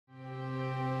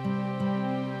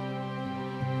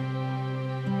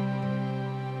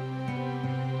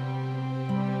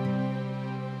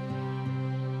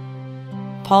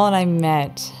Paul and I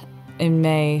met in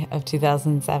May of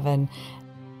 2007.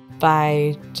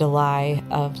 By July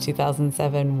of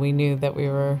 2007, we knew that we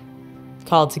were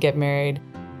called to get married.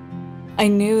 I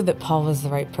knew that Paul was the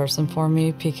right person for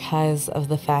me because of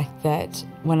the fact that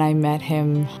when I met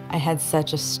him, I had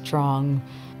such a strong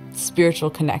spiritual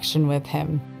connection with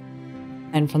him.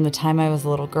 And from the time I was a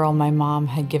little girl, my mom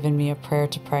had given me a prayer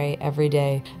to pray every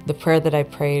day. The prayer that I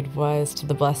prayed was to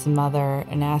the Blessed Mother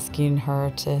and asking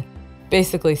her to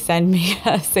basically send me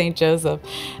St. Joseph.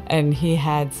 And he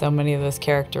had so many of those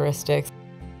characteristics.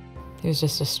 He was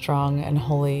just a strong and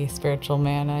holy spiritual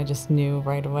man. I just knew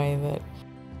right away that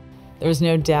there was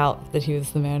no doubt that he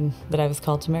was the man that I was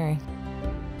called to marry.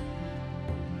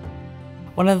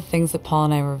 One of the things that Paul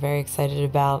and I were very excited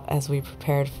about as we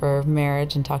prepared for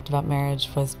marriage and talked about marriage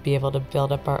was be able to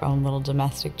build up our own little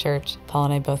domestic church. Paul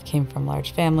and I both came from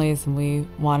large families, and we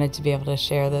wanted to be able to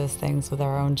share those things with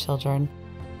our own children.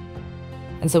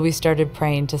 And so we started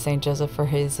praying to St. Joseph for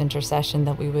his intercession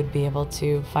that we would be able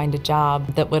to find a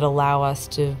job that would allow us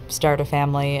to start a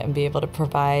family and be able to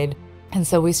provide. And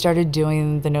so we started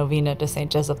doing the novena to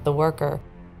St. Joseph the Worker,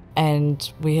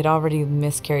 and we had already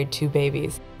miscarried 2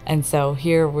 babies. And so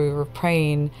here we were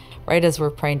praying, right as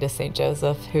we're praying to St.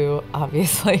 Joseph, who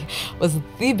obviously was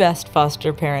the best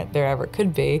foster parent there ever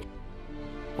could be,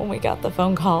 when we got the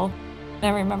phone call. I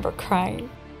remember crying.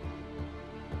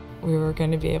 We were going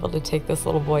to be able to take this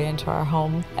little boy into our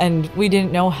home, and we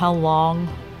didn't know how long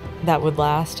that would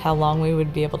last, how long we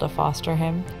would be able to foster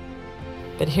him.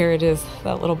 But here it is.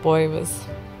 That little boy was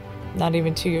not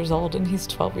even 2 years old, and he's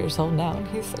 12 years old now, and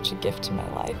he's such a gift to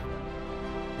my life.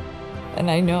 And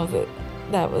I know that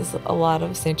that was a lot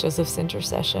of St. Joseph's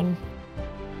intercession.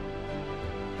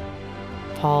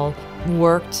 Paul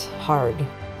worked hard,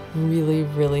 really,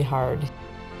 really hard.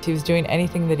 He was doing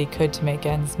anything that he could to make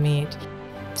ends meet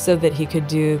so that he could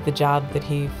do the job that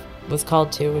he was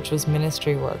called to, which was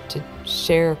ministry work, to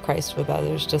share Christ with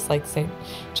others, just like St.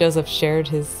 Joseph shared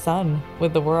his son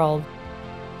with the world.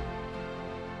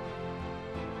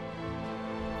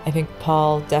 I think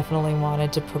Paul definitely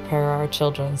wanted to prepare our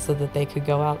children so that they could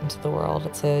go out into the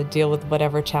world to deal with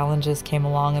whatever challenges came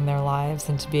along in their lives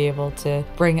and to be able to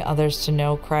bring others to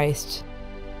know Christ.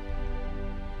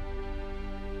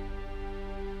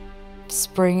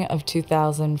 Spring of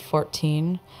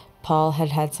 2014, Paul had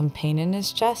had some pain in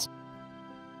his chest.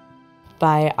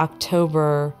 By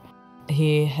October,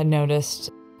 he had noticed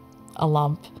a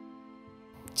lump.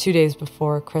 2 days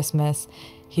before Christmas,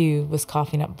 he was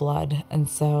coughing up blood, and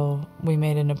so we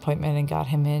made an appointment and got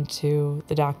him into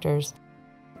the doctors.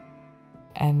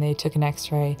 And they took an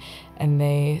x-ray, and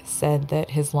they said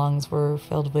that his lungs were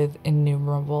filled with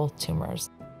innumerable tumors,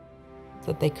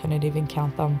 that they couldn't even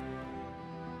count them.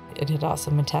 It had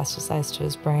also metastasized to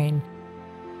his brain,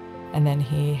 and then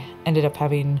he ended up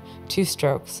having 2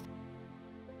 strokes.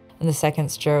 In the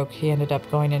second stroke, he ended up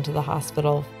going into the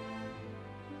hospital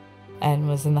and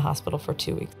was in the hospital for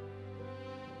 2 weeks.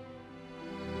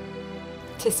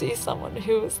 To see someone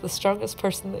who is the strongest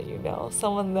person that you know,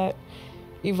 someone that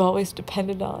you've always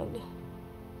depended on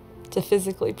to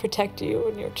physically protect you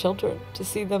and your children, to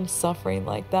see them suffering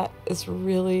like that is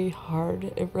really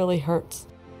hard. It really hurts.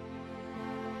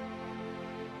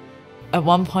 At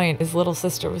one point, his little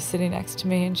sister was sitting next to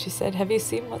me, and she said, "Have you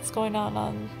seen what's going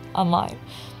on online?"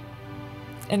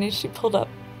 And then she pulled up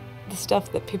the stuff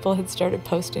that people had started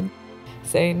posting,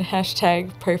 saying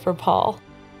 #PrayForPaul.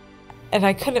 And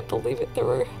I couldn't believe it. There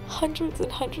were hundreds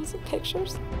and hundreds of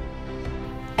pictures.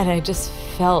 And I just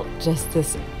felt just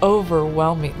this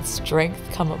overwhelming strength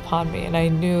come upon me. And I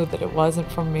knew that it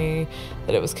wasn't from me,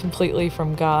 that it was completely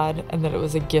from God, and that it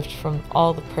was a gift from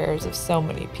all the prayers of so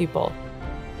many people.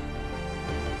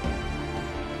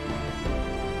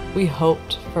 We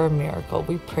hoped for a miracle.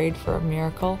 We prayed for a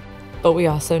miracle. But we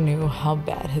also knew how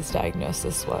bad his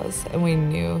diagnosis was, and we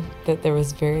knew that there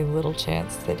was very little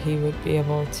chance that he would be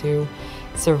able to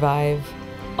survive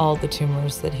all the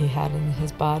tumors that he had in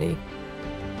his body.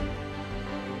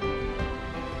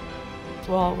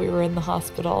 While we were in the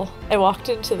hospital, I walked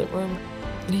into the room,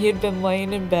 and he had been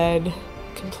laying in bed,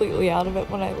 completely out of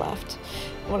it when I left.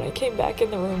 When I came back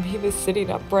in the room, he was sitting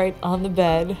upright on the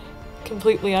bed,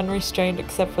 completely unrestrained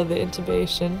except for the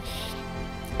intubation,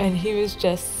 and he was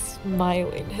just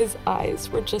smiling. His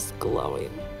eyes were just glowing.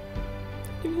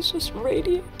 He was just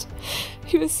radiant.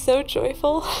 He was so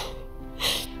joyful.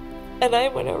 And I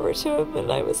went over to him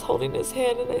and I was holding his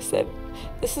hand and I said,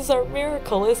 "This is our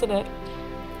miracle, isn't it?"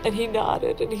 And he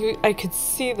nodded, and I could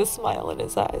see the smile in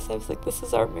his eyes. I was like, "This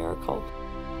is our miracle."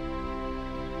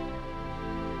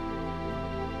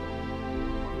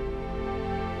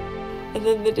 And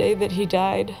then the day that he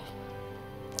died,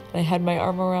 and I had my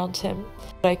arm around him.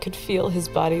 I could feel his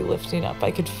body lifting up.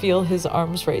 I could feel his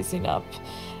arms raising up.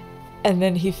 And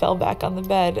then he fell back on the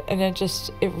bed, and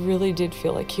it really did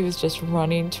feel like he was just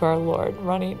running to our Lord,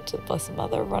 running to the Blessed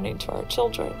Mother, running to our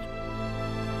children.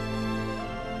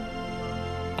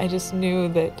 I just knew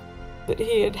that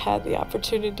he had had the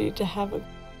opportunity to have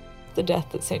the death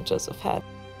that St. Joseph had.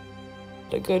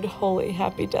 A good, holy,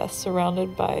 happy death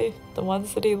surrounded by the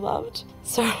ones that he loved,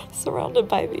 surrounded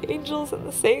by the angels and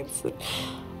the saints and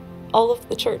all of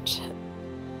the church.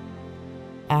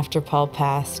 After Paul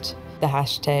passed, the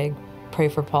hashtag Pray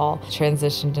for Paul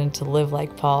transitioned into Live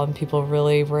Like Paul, and people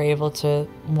really were able to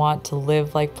want to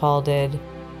live like Paul did.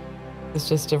 It's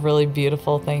just a really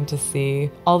beautiful thing to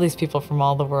see all these people from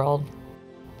all the world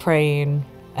praying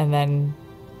and then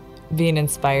being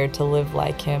inspired to live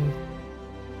like him.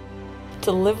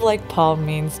 To live like Paul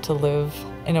means to live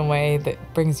in a way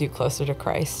that brings you closer to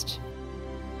Christ.